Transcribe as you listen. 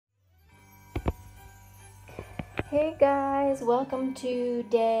Hey guys, welcome to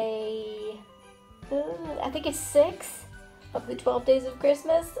day, I think it's 6 of the 12 days of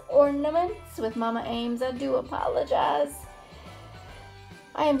Christmas ornaments with Mama Ames. I do apologize.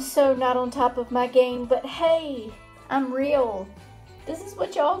 I am so not on top of my game, but hey, I'm real. This is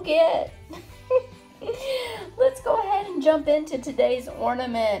what y'all get. Let's go ahead and jump into today's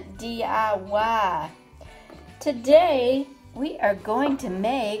ornament DIY. Today, we are going to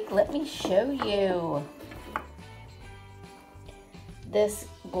make, let me show you, this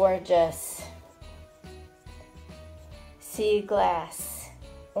gorgeous sea glass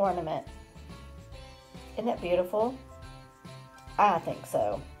ornament. Isn't that beautiful? I think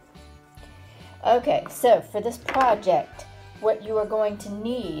so. Okay, so for this project, what you are going to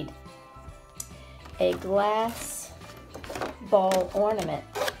need: a glass ball ornament,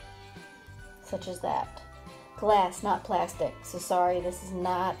 such as that. Glass, not plastic. So sorry, this is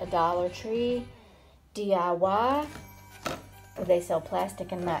not a Dollar Tree DIY. They sell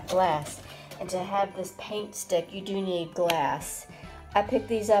plastic and not glass. And to have this paint stick, you do need glass. I picked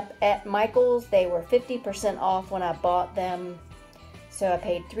these up at Michael's. They were 50% off when I bought them. So I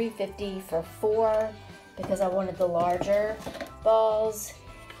paid $3.50 for 4 because I wanted the larger balls.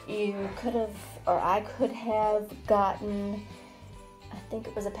 You could have, or I could have gotten, I think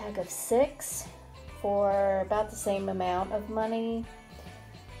it was a pack of 6 for about the same amount of money.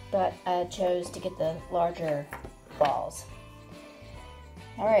 But I chose to get the larger balls.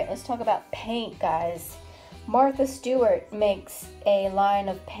 Alright, let's talk about paint, guys. Martha Stewart makes a line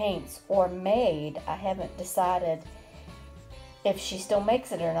of paints, or made. I haven't decided if she still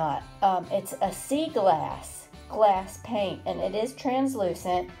makes it or not. It's a sea glass paint, and it is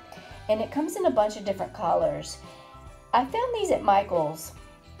translucent, and it comes in a bunch of different colors. I found these at Michael's,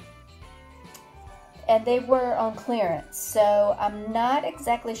 and they were on clearance, so I'm not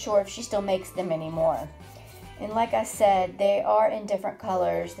exactly sure if she still makes them anymore. And like I said, they are in different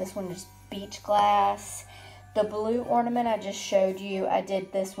colors. This one is beach glass. The blue ornament I just showed you, I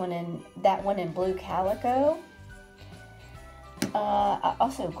did that one in blue calico. I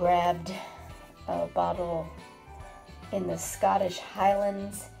also grabbed a bottle in the Scottish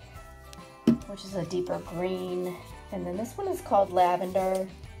Highlands, which is a deeper green. And then this one is called lavender.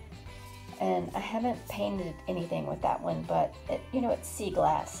 And I haven't painted anything with that one, but it's sea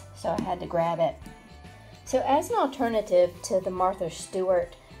glass, so I had to grab it. So as an alternative to the Martha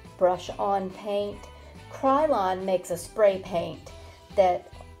Stewart brush-on paint, Krylon makes a spray paint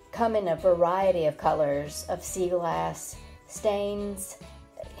that come in a variety of colors of sea glass stains.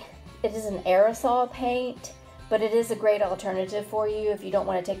 It is an aerosol paint, but it is a great alternative for you if you don't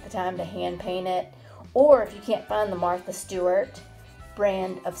want to take the time to hand paint it, or if you can't find the Martha Stewart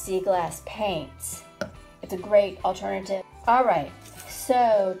brand of sea glass paints. It's a great alternative. Alright,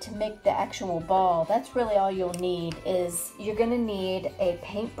 so to make the actual ball, that's really all you'll need. Is you're going to need a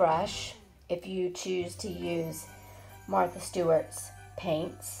paintbrush if you choose to use Martha Stewart's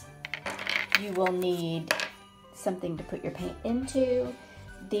paints. You will need something to put your paint into.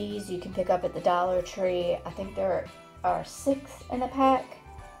 These you can pick up at the Dollar Tree. I think there are 6 in a pack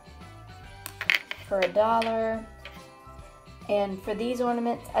for $1. And for these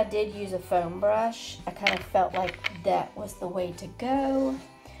ornaments, I did use a foam brush. I kind of felt like that was the way to go.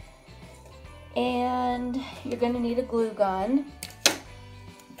 And you're going to need a glue gun.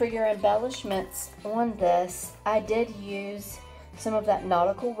 For your embellishments on this, I did use some of that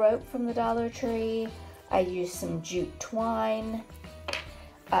nautical rope from the Dollar Tree. I used some jute twine.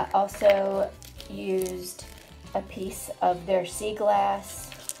 I also used a piece of their sea glass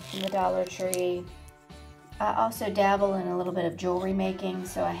from the Dollar Tree. I also dabble in a little bit of jewelry making,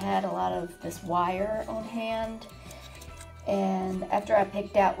 so I had a lot of this wire on hand. And after I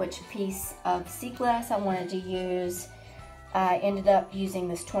picked out which piece of sea glass I wanted to use, I ended up using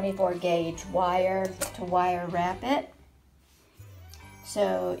this 24 gauge wire to wire wrap it.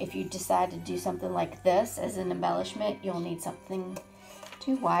 So if you decide to do something like this as an embellishment, you'll need something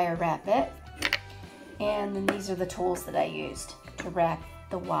to wire wrap it. And then these are the tools that I used to wrap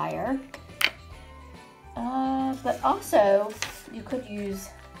the wire. But also, you could use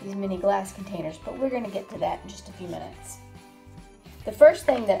these mini glass containers, but we're going to get to that in just a few minutes. The first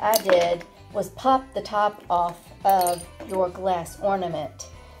thing that I did was pop the top off of your glass ornament.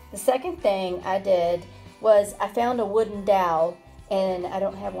 The second thing I did was I found a wooden dowel, and I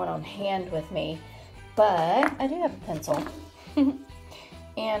don't have one on hand with me, but I do have a pencil.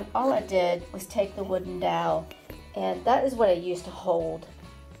 And all I did was take the wooden dowel, and that is what I used to hold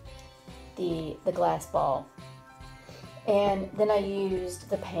the glass ball. And then I used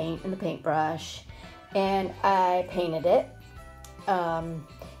the paint and the paintbrush, and I painted it.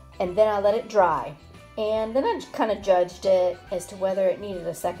 And then I let it dry. And then I kind of judged it as to whether it needed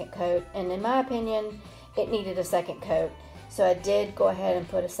a second coat. And in my opinion, it needed a second coat. So I did go ahead and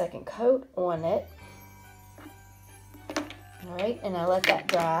put a second coat on it. All right, and I let that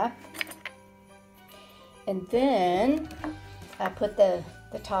dry. And then I put the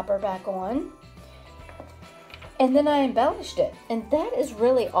topper back on. And then I embellished it. And that is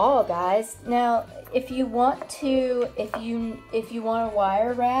really all, guys. Now, if you want to, if you want to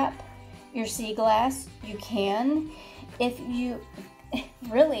wire wrap your sea glass, you can. If you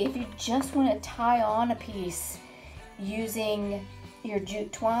just want to tie on a piece using your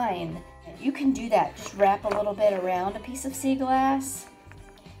jute twine, you can do that. Just wrap a little bit around a piece of sea glass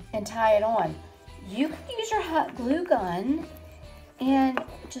and tie it on. You can use your hot glue gun and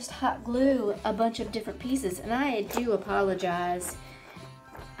just hot glue a bunch of different pieces. And I do apologize,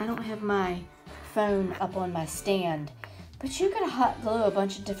 I don't have my phone up on my stand, but you could hot glue a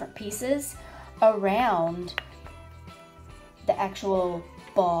bunch of different pieces around the actual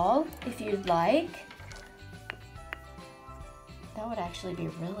ball if you'd like. That would actually be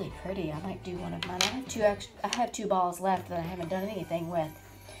really pretty. I might do one of mine. I have two balls left that I haven't done anything with.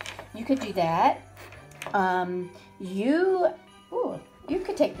 You could do that. You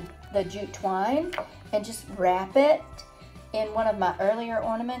could take the jute twine and just wrap it in one of my earlier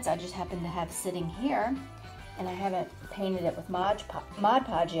ornaments. I just happen to have sitting here, and I haven't painted it with Mod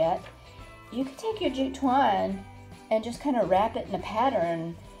Podge yet. You could take your jute twine and just kind of wrap it in a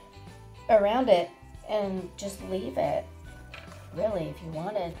pattern around it and just leave it. Really, if you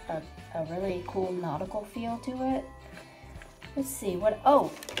wanted a really cool nautical feel to it. Let's see what,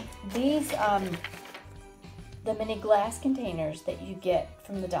 these the mini glass containers that you get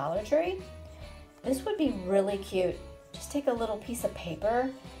from the Dollar Tree. This would be really cute. Just take a little piece of paper,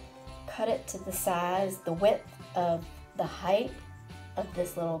 cut it to the size, the width of the height of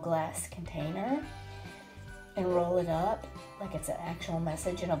this little glass container, and roll it up like it's an actual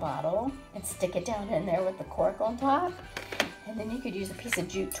message in a bottle, and stick it down in there with the cork on top. And then you could use a piece of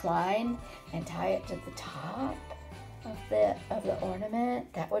jute twine and tie it to the top of the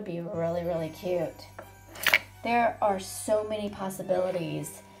ornament. That would be really, really cute. There are so many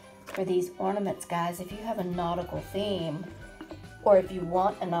possibilities for these ornaments, guys. If you have a nautical theme, or if you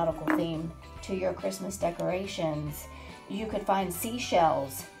want a nautical theme to your Christmas decorations, you could find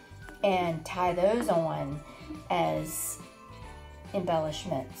seashells and tie those on as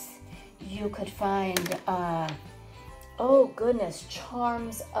embellishments. You could find, oh goodness,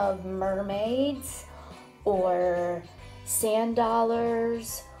 charms of mermaids, or sand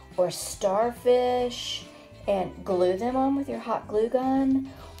dollars, or starfish, and glue them on with your hot glue gun,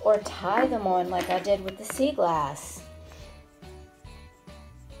 or tie them on like I did with the sea glass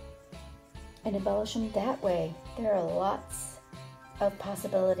and embellish them that way. There are lots of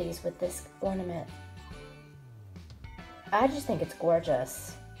possibilities with this ornament. I just think it's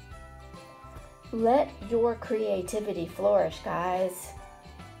gorgeous. Let your creativity flourish, guys.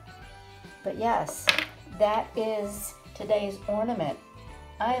 But yes, that is today's ornament.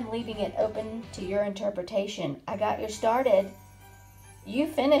 I am leaving it open to your interpretation. I got you started. You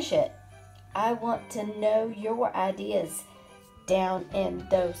finish it. I want to know your ideas down in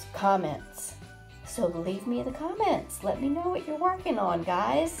those comments. So leave me the comments. Let me know what you're working on,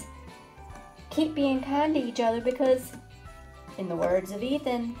 guys. Keep being kind to each other, because in the words of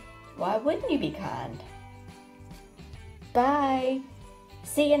Ethan, why wouldn't you be kind? Bye.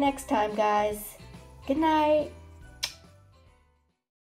 See you next time, guys. Good night.